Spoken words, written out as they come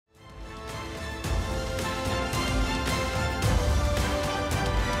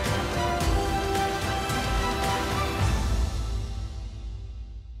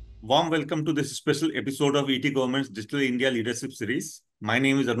Warm welcome to this special episode of ETGovernment's Digital India Leadership Series. My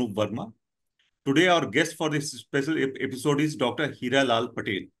name is Anoop Verma. Today, our guest for this special episode is Dr. Heera Lal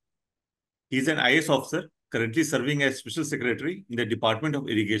Patel. He is an IAS officer currently serving as Special Secretary in the Department of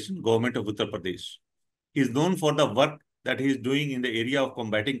Irrigation, Government of Uttar Pradesh. He is known for the work that he is doing in the area of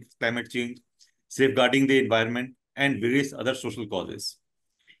combating climate change, safeguarding the environment, and various other social causes.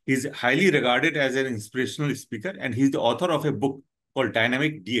 He is highly regarded as an inspirational speaker, and he is the author of a book called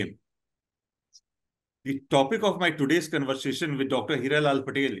Dynamic DM. The topic of my today's conversation with Dr. Heera Lal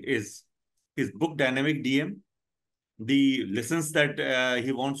Patel is his book Dynamic DM, the lessons that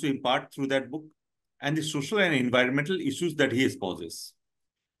he wants to impart through that book, and the social and environmental issues that he espouses.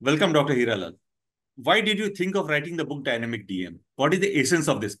 Welcome, Dr. Heera Lal. Why did you think of writing the book Dynamic DM? What is the essence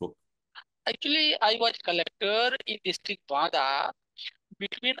of this book? Actually, I was collector in district Bada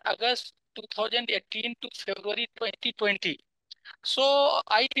between August 2018 to February 2020. So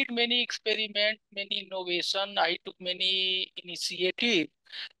I did many experiments, many innovation. I took many initiative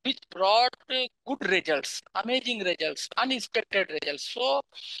which brought good results, amazing results, unexpected results. So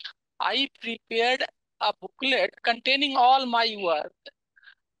I prepared a booklet containing all my work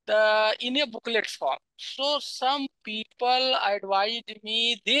in a booklet form. So some people advised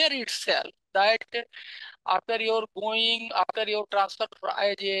me there itself that after your transfer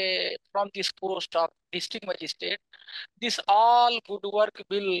from this post of district magistrate, this all good work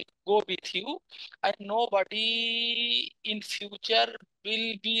will go with you, and nobody in future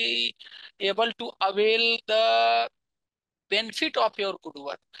will be able to avail the benefit of your good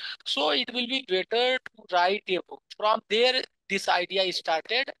work. So it will be better to write a book. From there, this idea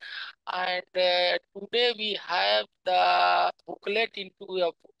started, and today we have the booklet into a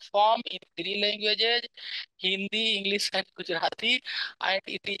book form in three languages: Hindi, English, and Gujarati, and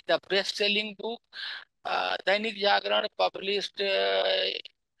it is the best-selling book. Dainik Jagran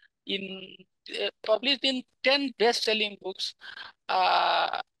in published in 10 best-selling books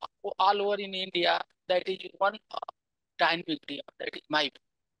uh, all over in India. That is one dynamic DM. That is my book.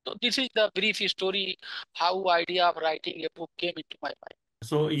 So this is the brief story how idea of writing a book came into my mind.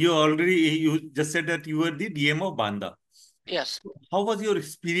 So you just said that you were the DM of Banda. Yes. How was your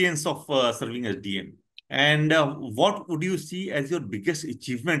experience of serving as DM? And what would you see as your biggest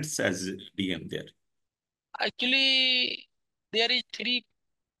achievements as DM there? Actually, there is three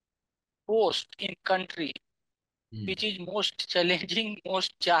posts in country which is most challenging,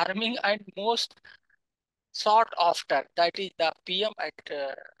 most charming, and most sought after. That is the PM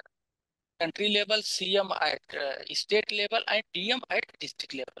at country level, CM at state level, and DM at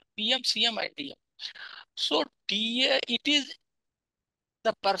district level. PM, CM, and DM. So it is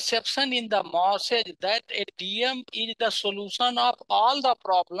the perception in the masses that a DM is the solution of all the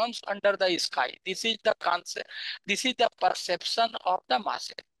problems under the sky. This is the concept. This is the perception of the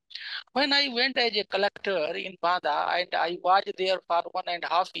masses. When I went as a collector in Bada and I was there for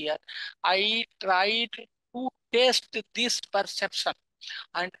 1.5 years, I tried to test this perception,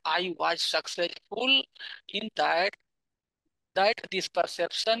 and I was successful in that this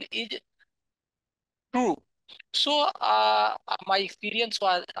perception is true. So my experience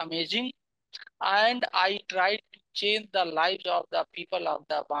was amazing, and I tried to change the lives of the people of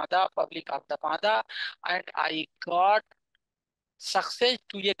the Bada, public of the Bada, and I got success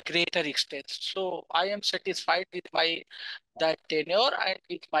to a greater extent. So I am satisfied with my that tenure and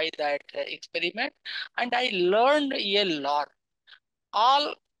with my that experiment, and I learned a lot.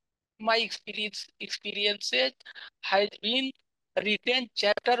 All my experiences has been written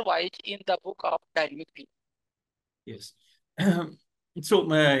chapter wise in the book of dynamic DM. Yes.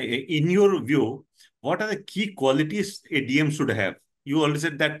 So, in your view, what are the key qualities a DM should have? You already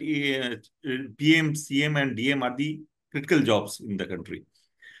said that PM, CM, and DM are the critical jobs in the country.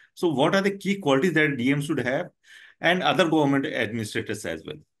 So, what are the key qualities that DM should have, and other government administrators as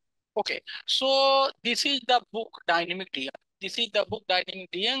well? Okay, so this is the book Dynamic DM. This is the book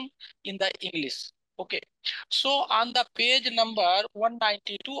Dynamic DM in the English. Okay, so on the page number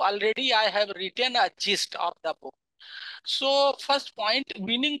 192, already I have written a gist of the book. So first point,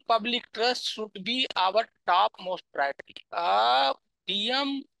 winning public trust should be our topmost priority.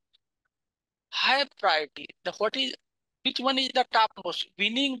 DM high priority. Which one is the topmost?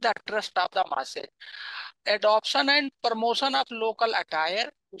 Winning the trust of the masses. Adoption and promotion of local attire,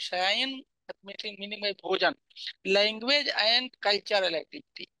 cuisine, meaning by bhojan, language and cultural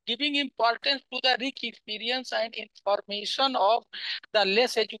activity, giving importance to the rich experience and information of the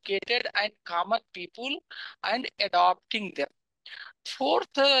less educated and common people and adopting them.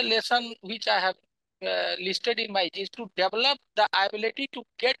 Fourth lesson which I have listed in my is to develop the ability to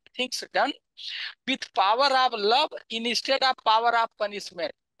get things done with power of love instead of power of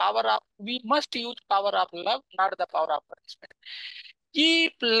punishment. we must use power of love, not the power of punishment.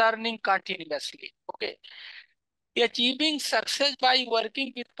 Keep learning continuously. Okay. Achieving success by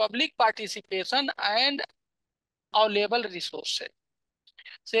working with public participation and available resources.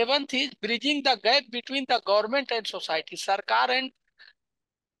 Seventh is bridging the gap between the government and society. सरकार and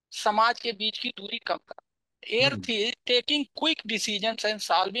समाज के बीच की दूरी कम करना. Eighth is taking quick decisions and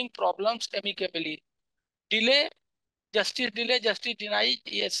solving problems amicably. Delay, justice denied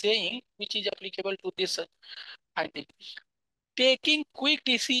a saying which is applicable to this finding. Taking quick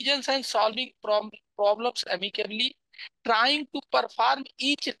decisions and solving problems amicably, trying to perform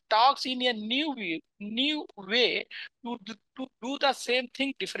each task in a new way to do the same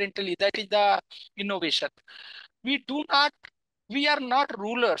thing differently. That is the innovation. We are not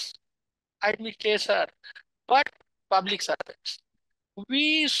rulers, administrators, but public servants.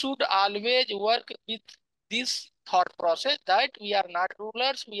 We should always work with this thought process that we are not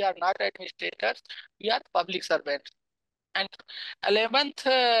rulers, we are not administrators, we are public servants. And 11th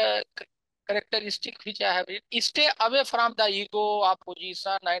characteristic which I have written, stay away from the ego,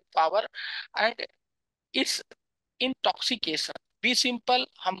 opposition, and power and its intoxication. Be simple,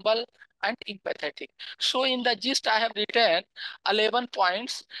 humble, and empathetic. So in the gist, I have written 11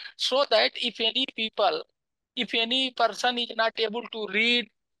 points so that if any person is not able to read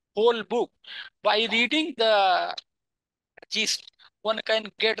whole book, by reading the gist, one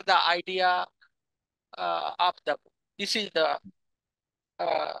can get the idea of the book. This is the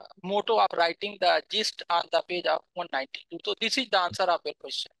motto of writing the gist on the page of 192. So this is the answer of your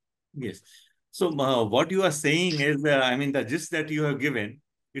question. Yes. So what you are saying is, I mean, the gist that you have given,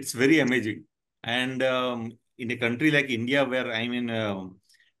 it's very amazing. And in a country like India, where I mean,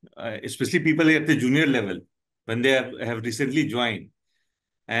 especially people at the junior level, when they have recently joined,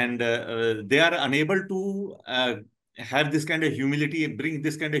 and they are unable to have this kind of humility, bring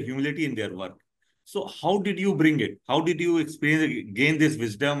this kind of humility in their work. So how did you bring it? How did you experience, gain this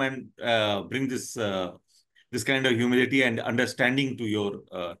wisdom and bring this kind of humility and understanding to your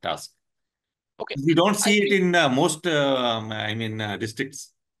task? Okay. We don't see I it think, in most, I mean,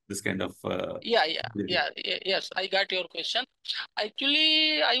 districts, this kind of yes, I got your question.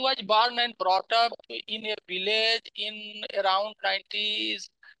 Actually, I was born and brought up in a village in around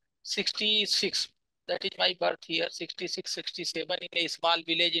 1966. That is my birth year, 66, 67, in a small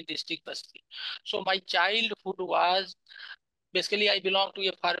village in district Basti. So my childhood was, basically I belong to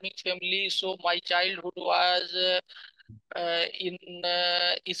a farming family. So my childhood was in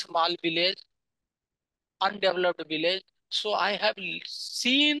a small village, undeveloped village. So I have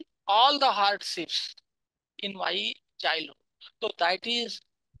seen all the hardships in my childhood. So that is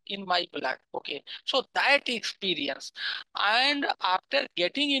in my blood. Okay. So that experience. And after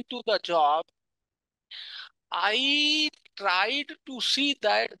getting into the job, I tried to see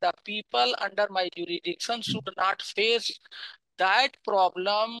that the people under my jurisdiction should not face that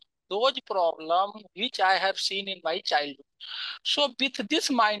problem, those problems which I have seen in my childhood. So with this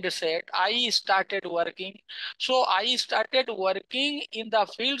mindset, I started working. So I started working in the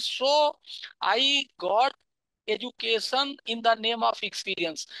field. So I got education in the name of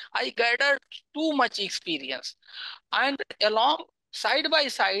experience. I gathered too much experience. And along side by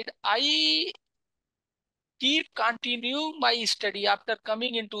side, I keep continue my study after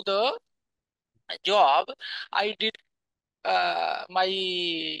coming into the job. I did my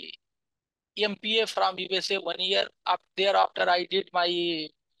MPA from USA 1 year. Up thereafter, I did my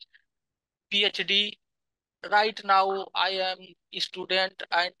PhD. Right now, I am a student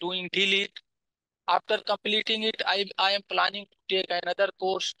and doing DLET. After completing it, I am planning to take another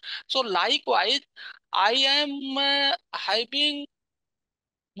course. So likewise, I am having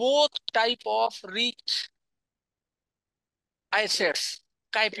both type of rich assets,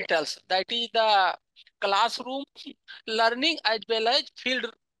 capitals. That is the classroom learning as well as field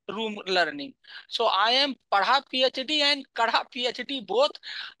room learning. So I am Padha PhD and Kadha PhD both,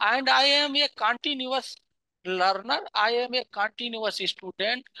 and I am a continuous learner. I am a continuous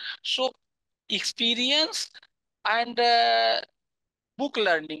student. So experience and book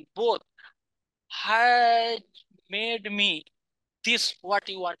learning both has made me this what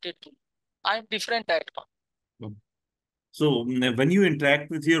you wanted to. I'm different at all. So when you interact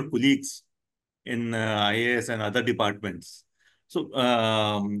with your colleagues in IAS and other departments, so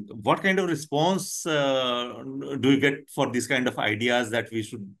what kind of response do you get for these kind of ideas that we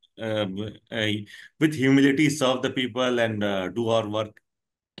should, with humility, serve the people and do our work?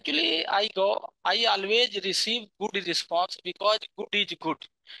 Actually, I always receive good response because good is good.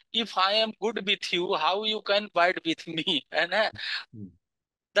 If I am good with you, how you can bad with me? And Mm.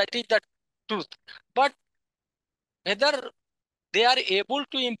 that is the truth. But whether they are able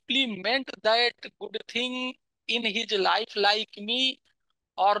to implement that good thing in his life like me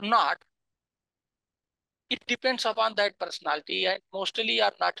or not, it depends upon that personality, and mostly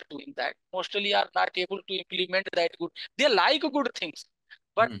are not doing that. Mostly are not able to implement that good. They like good things,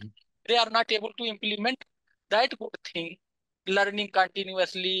 but they are not able to implement that good thing. Learning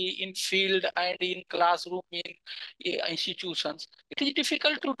continuously in field and in classroom, in institutions. It is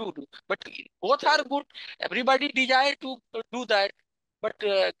difficult to do, but both are good. Everybody desire to do that. But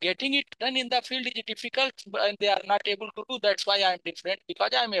getting it done in the field is difficult, and they are not able to do. That's why I am different, because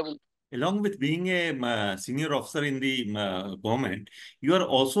I am able. Along with being a senior officer in the government, you are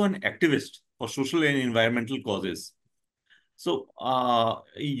also an activist for social and environmental causes. So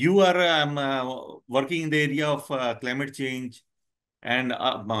you are working in the area of climate change and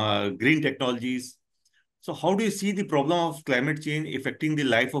green technologies. So how do you see the problem of climate change affecting the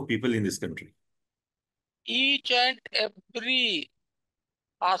life of people in this country? Each and every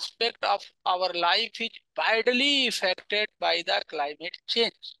aspect of our life is widely affected by the climate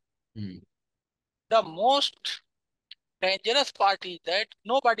change. The most dangerous part is that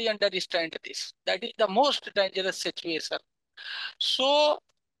nobody understands this. That is the most dangerous situation. So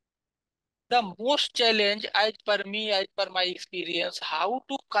the most challenge, as per me, as per my experience, how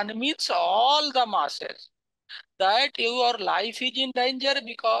to convince all the masses that your life is in danger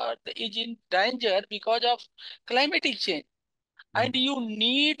because of climatic change, and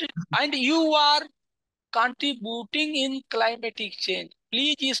you are contributing in climatic change.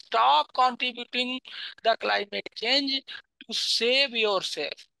 Please stop contributing the climate change to save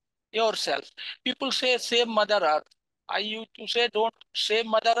yourself. People say save Mother Earth. I used to say don't save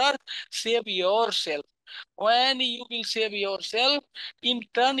Mother Earth, save yourself. When you will save yourself, in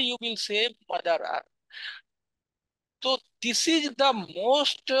turn you will save Mother Earth. So this is the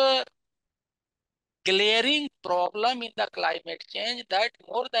most glaring problem in the climate change, that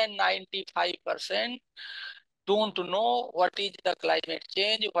more than 95% don't know what is the climate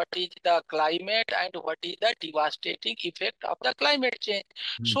change, what is the climate, and what is the devastating effect of the climate change.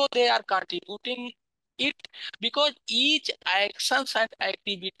 So they are contributing it, because each actions and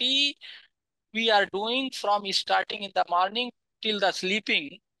activity we are doing from starting in the morning till the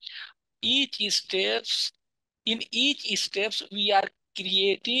sleeping, each steps, in each steps we are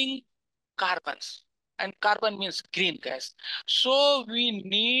creating carbons, and carbon means green gas. So we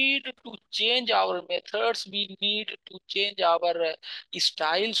need to change our methods, we need to change our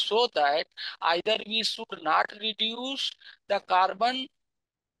style, so that either we should not reduce the carbon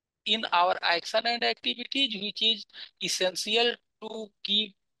in our action and activities, which is essential to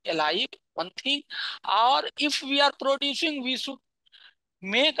keep alive, one thing, or if we are producing, we should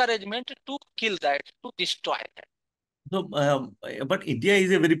make arrangement to kill that, to destroy that. So, but India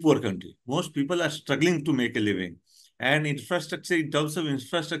is a very poor country. Most people are struggling to make a living. And infrastructure, in terms of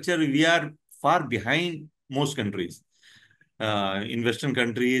infrastructure, we are far behind most countries. In Western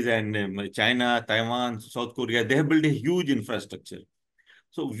countries and China, Taiwan, South Korea, they have built a huge infrastructure.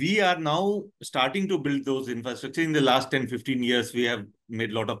 So we are now starting to build those infrastructure. In the last 10, 15 years, we have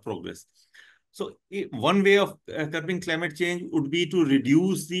made a lot of progress. So one way of curbing climate change would be to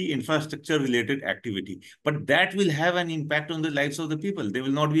reduce the infrastructure related activity, but that will have an impact on the lives of the people. They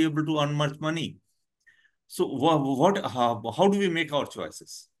will not be able to earn much money. So how do we make our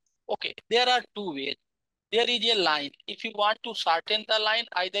choices? Okay, there are two ways. There is a line. If you want to shorten the line,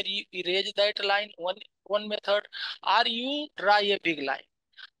 either you erase that line, one method, or you draw a big line.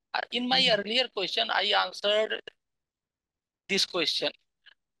 In my earlier question, I answered this question.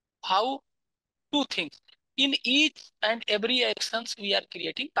 How? Two things. In each and every actions, we are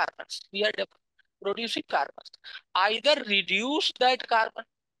creating carbons. We are producing carbons. Either reduce that carbon,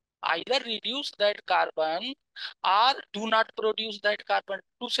 either reduce that carbon, or do not produce that carbon.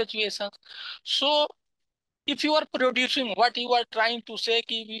 Two situations. So if you are producing, what you are trying to say,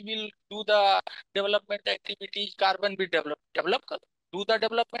 ki we will do the development activities, carbon be developed. Do the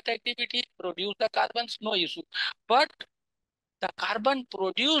development activities, produce the carbons, no issue. But the carbon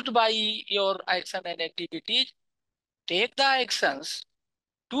produced by your action and activities, take the actions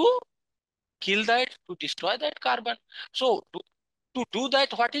to kill that, to destroy that carbon. So to do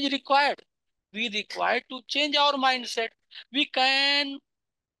that, what is required? We require to change our mindset. We can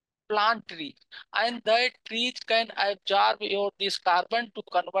plant trees, and that trees can absorb this carbon to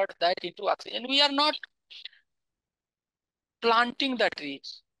convert that into oxygen. We are not planting the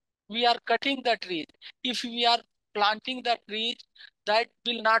trees, we are cutting the trees. If we are planting the trees, that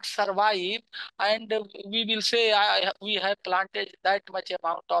will not survive, and we will say we have planted that much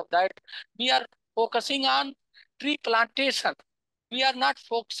amount of that. We are focusing on tree plantation. We are not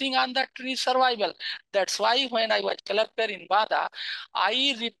focusing on the tree survival. That's why when I was collector in Bada,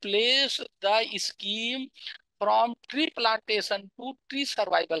 I replaced the scheme from tree plantation to tree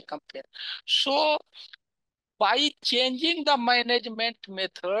survival campaign. So by changing the management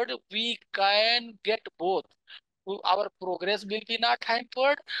method, we can get both. Our progress will be not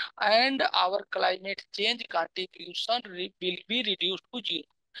hampered and our climate change contribution will be reduced to zero.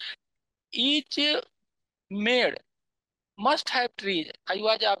 Each maid must have trees. I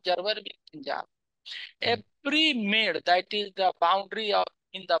was observer in Punjab. Every maid, that is the boundary of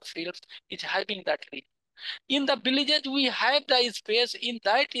in the fields, is having that tree. In the villages, we have the space. In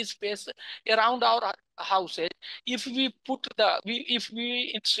that space around our houses, if we put if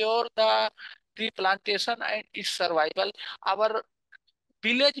we ensure the tree plantation and its survival, our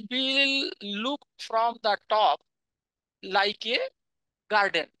village will look from the top like a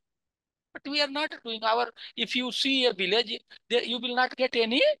garden. But we are not doing our. If you see a village, there you will not get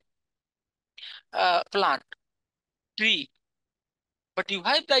any plant tree. But you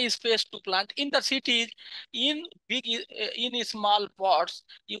have the space to plant. In the cities, in in small pots,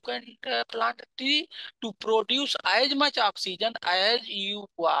 you can plant tree to produce as much oxygen as you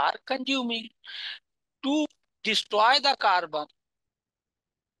are consuming. To destroy the carbon,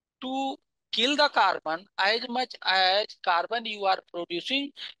 to kill the carbon as much as carbon you are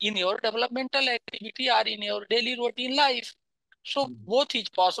producing in your developmental activity or in your daily routine life. So both is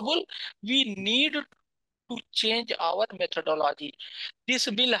possible. We need to change our methodology. This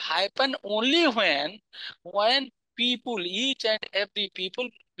will happen only when people, each and every people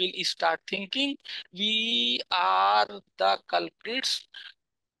will start thinking we are the culprits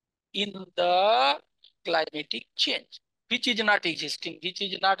in the climatic change, which is not existing, which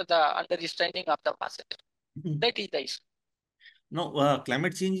is not the understanding of the masses. That is the issue. No,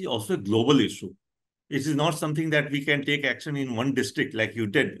 climate change is also a global issue. It is not something that we can take action in one district like you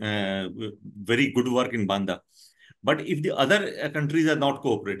did. Very good work in Banda. But if the other countries are not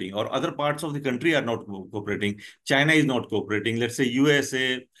cooperating or other parts of the country are not cooperating, China is not cooperating, let's say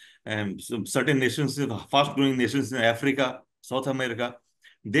USA, certain nations, fast-growing nations in Africa, South America,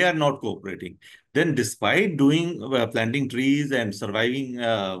 they are not cooperating. Then despite doing planting trees and surviving,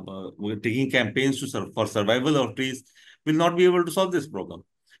 taking campaigns for survival of trees, will not be able to solve this problem.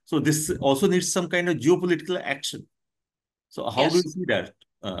 So this also needs some kind of geopolitical action. So how do you Yes. see that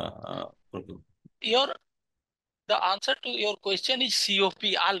problem? The answer to your question is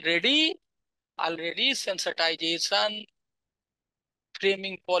COP. Already sensitization,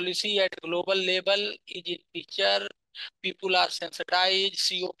 framing policy at global level is in picture. People are sensitized,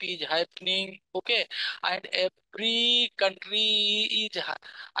 COP is happening, okay, and every country is,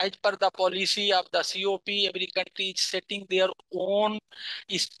 as per the policy of the COP, every country is setting their own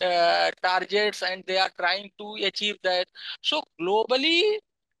targets and they are trying to achieve that. So globally,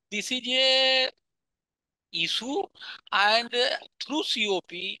 this is a issue, and through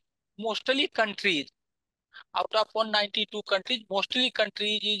COP, mostly countries, out of 192 countries, mostly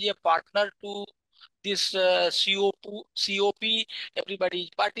countries is a partner to this COP. Everybody is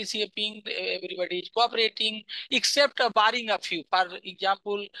participating, everybody is cooperating, except barring a few. For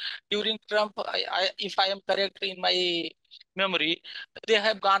example, during Trump, if I am correct in my memory, they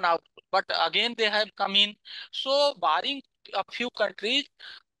have gone out, but again they have come in. So barring a few countries,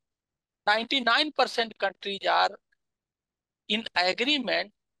 99% countries are in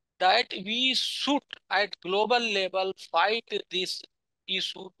agreement that we should at global level fight this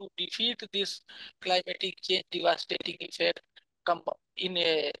issue to defeat this climatic change devastating effect in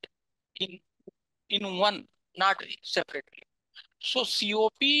a in in one, not separately. So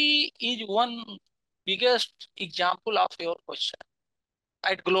COP is one biggest example of your question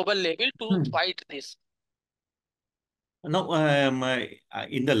at global level to fight this. Now,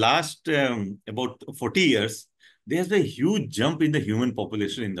 in the last about 40 years, there's been a huge jump in the human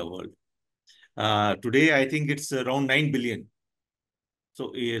population in the world. Today, I think it's around 9 billion.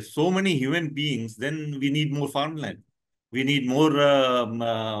 So, so many human beings, then we need more farmland. We need more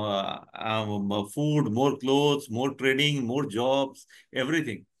food, more clothes, more trading, more jobs,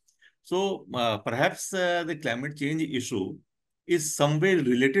 everything. So, perhaps the climate change issue is somewhere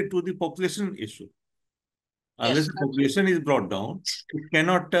related to the population issue. Unless Yes, the population is brought down, it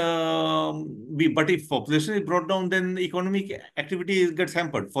cannot be. But if population is brought down, then economic activity gets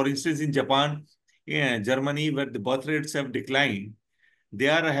hampered. For instance, in Japan, yeah, Germany, where the birth rates have declined, they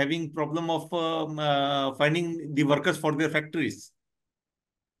are having problem of finding the workers for their factories.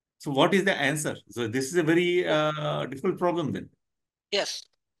 So what is the answer? So this is a very difficult problem then. yes.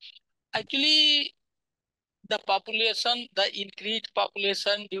 Actually, the increased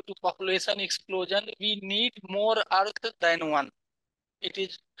population due to population explosion, we need more earth than one. It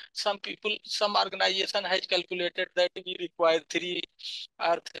is some organization has calculated that we require 3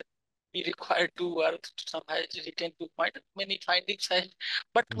 earth, we require 2 earth, some has written 2 point, many findings has,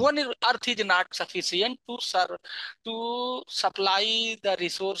 but one earth is not sufficient to serve, to supply the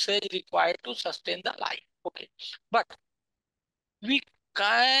resources required to sustain the life. Okay, but we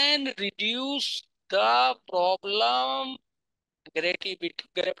can reduce the problem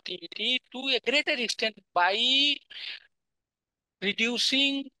gravity to a greater extent by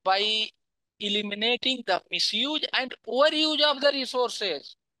reducing, by eliminating the misuse and overuse of the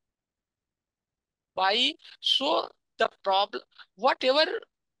resources. By so the problem, whatever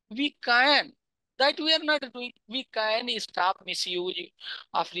we can, that we are not doing, we can stop misuse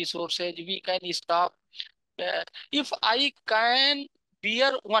of resources. We can stop. If I can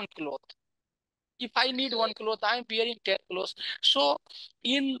wear one cloth, if I need one cloth, I am wearing 10 clothes. So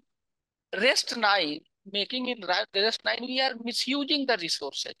in rest 9, making in rest 9, we are misusing the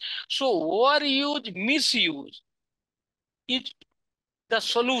resources. So overuse, misuse is the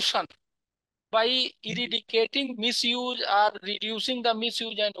solution. By eradicating misuse or reducing the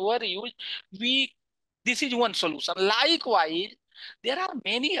misuse and overuse, we this is one solution. Likewise, there are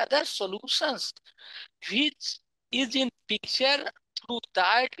many other solutions which is in picture. Through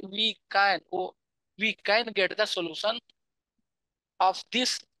that we can get the solution of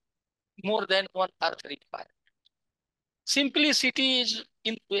this more than one earth required. Simplicity is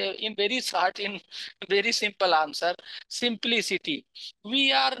in very short, in very simple answer. Simplicity.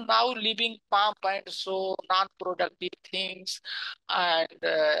 We are now living pump and so non-productive things and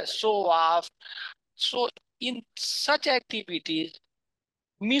show off. So in such activities,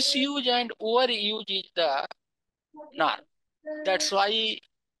 misuse and overuse is the norm. That's why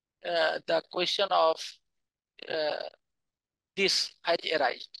the question of uh, this has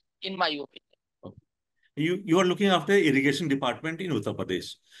arisen, in my opinion. You are looking after irrigation department in Uttar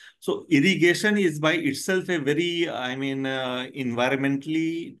Pradesh. So irrigation is by itself a very,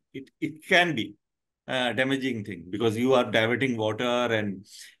 environmentally, it can be damaging thing because you are diverting water and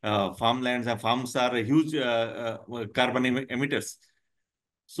farmlands and farms are a huge carbon emitters.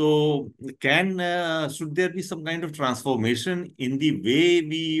 So should there be some kind of transformation in the way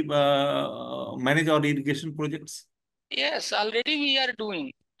we manage our irrigation projects? Yes, already we are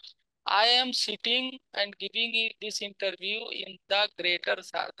doing. I am sitting and giving this interview in the Greater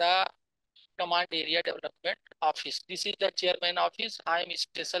Sarda Command Area Development Office. This is the chairman office. I am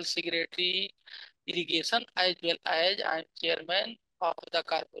Special Secretary Irrigation, as well as I am chairman of the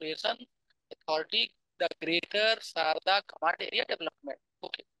Corporation Authority, the Greater Sarda Command Area Development.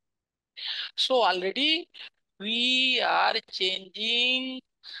 Okay. So already we are changing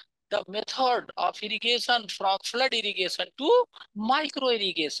the method of irrigation from flood irrigation to micro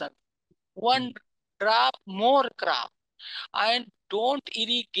irrigation. One drop more crop, and don't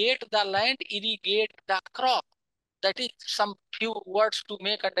irrigate the land, irrigate the crop. That is some few words to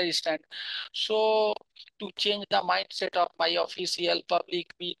make understand. So to change the mindset of my official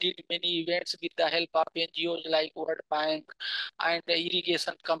public, we did many events with the help of NGOs like World Bank and the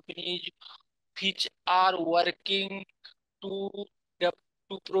irrigation companies which are working to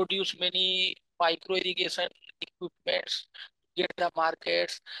to produce many micro irrigation equipments, get the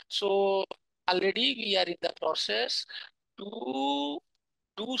markets. So already we are in the process to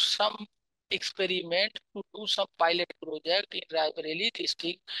do some experiment, to do some pilot project in Raebareli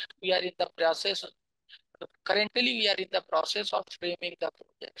district. We are in the process. Currently, we are in the process of framing the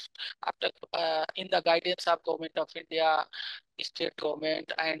projects after in the guidance of Government of India, state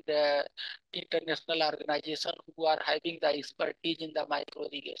government, and international organization who are having the expertise in the micro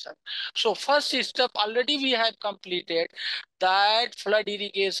irrigation. So first step already we have completed, that flood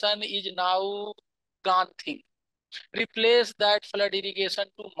irrigation is now gone thing. Replace that flood irrigation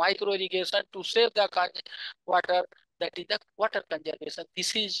to micro irrigation to save the water. That is the water conservation.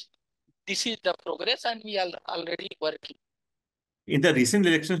 This is the progress, and we are already working. In the recent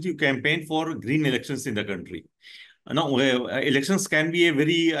elections, you campaigned for green elections in the country. No, elections can be a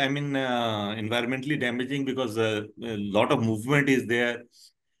very, environmentally damaging because a lot of movement is there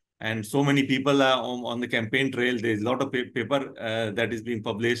and so many people are on the campaign trail. There is a lot of paper that is being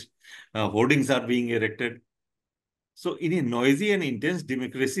published. Hoardings are being erected. So in a noisy and intense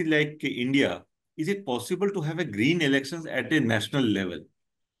democracy like India, is it possible to have a green elections at a national level?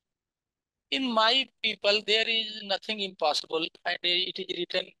 In my people, there is nothing impossible, and it is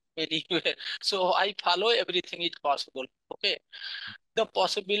written anywhere. So I follow everything is possible. Okay. The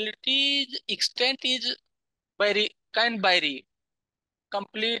possibilities extent is can vary.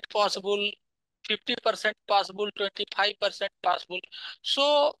 Complete possible, 50% possible, 25% possible.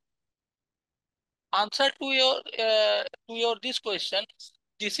 So answer to your this question.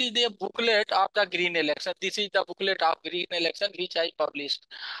 This is the booklet of the green election. This is the booklet of green election which I published,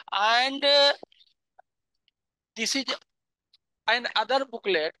 and this is another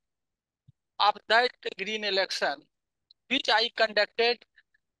booklet of that green election which I conducted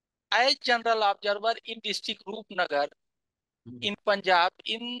as general observer in district Roopnagar in Punjab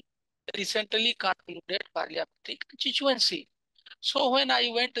in recently concluded parliamentary constituency. So when I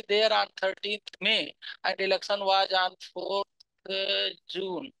went there on 13th May and election was on 4th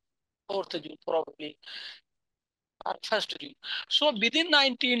June, 4th June probably, or 1st June. So within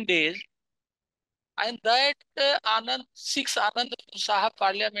 19 days, and that Anand, 6 Anand Sahab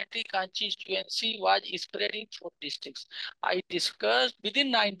parliamentary constituency was spread in 4 districts. I discussed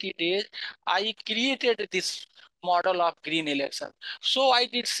within 90 days, I created this model of green election. So I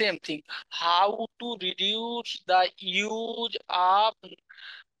did same thing, how to reduce the use of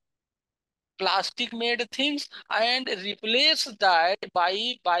plastic made things and replace that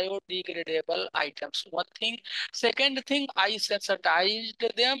by biodegradable items. One thing. Second thing, I sensitized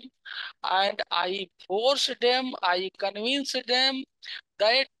them and I forced them, I convinced them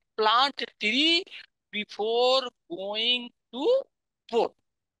that plant tree before going to vote.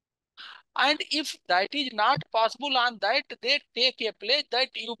 And if that is not possible on that, they take a pledge that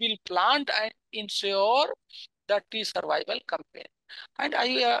you will plant and ensure the tree survival campaign. And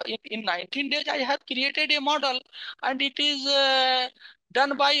in 19 days, I have created a model and it is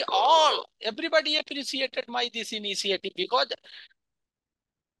done by all. Everybody appreciated my this initiative because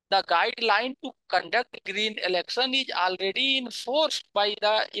the guideline to conduct green election is already enforced by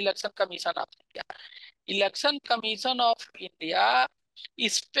the Election Commission of India. Election Commission of India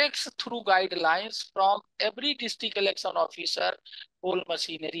expects through guidelines from every district election officer, whole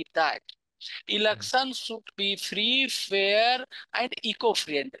machinery, that elections should be free, fair, and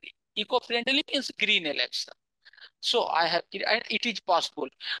eco-friendly. Eco-friendly means green election. So I have, and it is possible.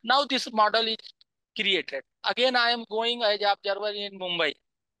 Now this model is created. Again, I am going as observer in Mumbai.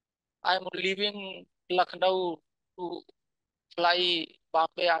 I am leaving Lucknow to fly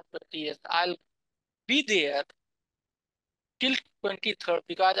Bombay on 20th. I'll be there till 23rd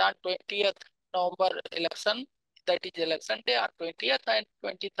because on 20th November election, that is election day, on 20th and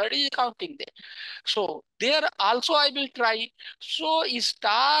 23rd is counting day. So there also I will try. So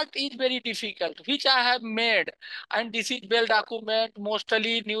start is very difficult, which I have made. And this is well document,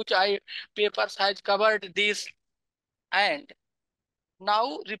 mostly news papers has covered this. And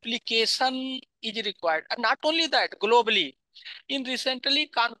now replication is required. And not only that, globally, in recently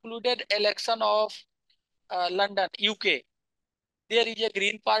concluded election of London, UK, there is a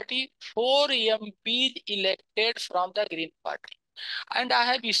Green Party, 4 MPs elected from the Green Party. And I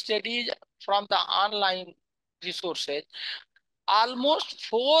have studied from the online resources, almost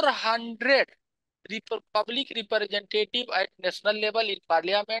 400 public representative at national level in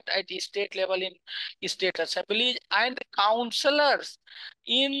parliament, at state level in state assemblies, and councillors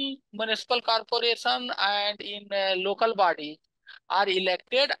in municipal corporation and in local bodies are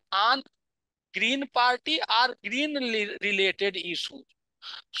elected on Green Party or green related issues.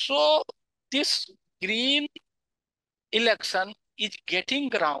 So this green election is getting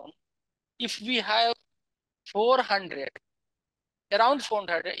ground. If we have 400, around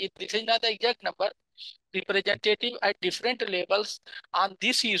 400, this is not the exact number, representative at different levels on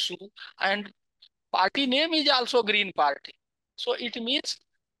this issue, and party name is also Green Party. So it means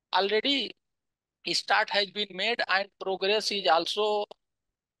already a start has been made and progress is also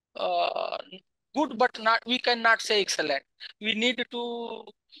good, but not, we cannot say excellent. We need to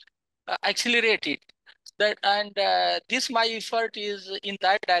accelerate it. That, and this my effort is in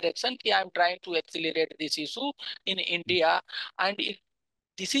that direction. I am trying to accelerate this issue in India, and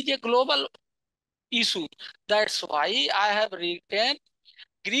this is a global issue. That's why I have written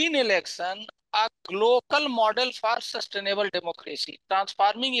Green Election, a local model for sustainable democracy,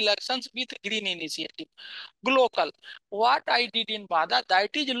 transforming elections with green initiative. Local. What I did in Bada,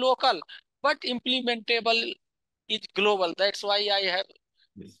 that is local, but implementable is global. That's why I have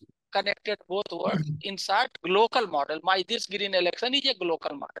connected both words. In short, local model. My this green election is a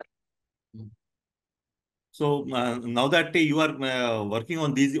local model. So now that you are working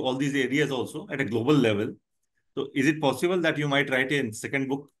on these all these areas also at a global level, so is it possible that you might write a second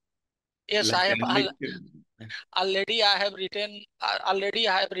book? Yes, Like, I have like already I have written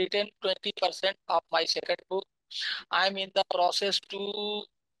 20% of my second book. I'm in the process to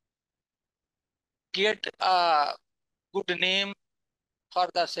get a good name for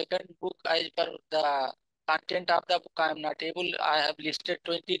the second book. As per the content of the book, I am not able. I have listed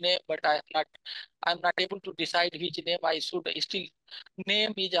 20 names, but I'm not able to decide which name I should still.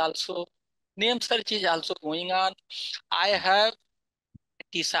 Name is also Name search is also going on. I have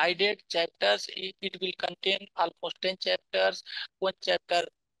decided chapters. It will contain almost 10 chapters. One chapter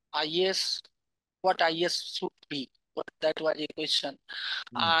IS, what IS should be. That was a question.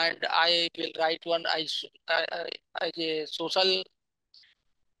 And I will write one as a social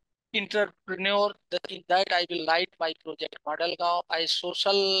entrepreneur. In that I will write my project model. Now, as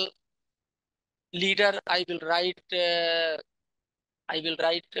social leader, I will write.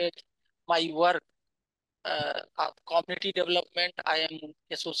 My work of community development. I am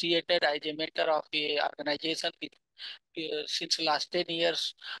associated as a mentor of a organization with since last 10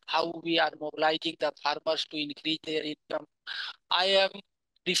 years, how we are mobilizing the farmers to increase their income. I am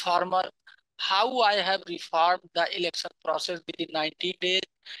reformer, how I have reformed the election process within 90 days.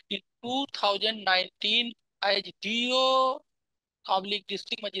 In 2019, as DO Public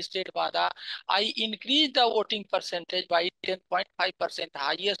District Magistrate Wada, I increased the voting percentage by 10.5%,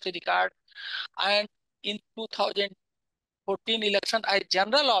 highest record. And in 2014 election, as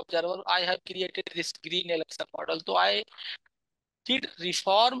general observer, I have created this green election model. So I did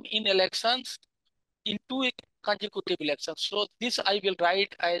reform in elections into a consecutive election. So this I will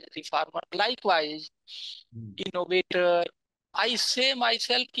write as reformer. Likewise, innovator. I say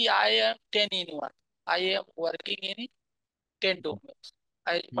myself that I am 10 in 1. I am working in 10 domains.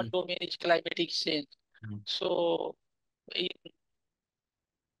 One domain is climatic change. So in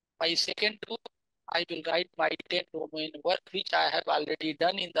my second book, I will write my 10 domain work, which I have already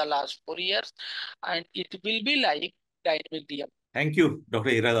done in the last 4 years. And it will be like dynamic DM. Thank you, Dr.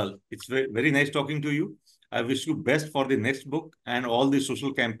 Heera Lal. It's very nice talking to you. I wish you best for the next book and all the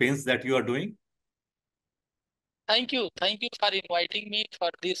social campaigns that you are doing. Thank you. Thank you for inviting me for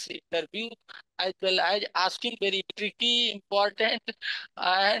this interview, as well as asking very tricky, important,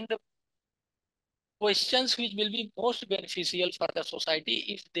 and questions which will be most beneficial for the society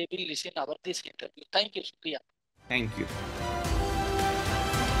if they will listen our this interview. Thank you, Shukriya. Thank you.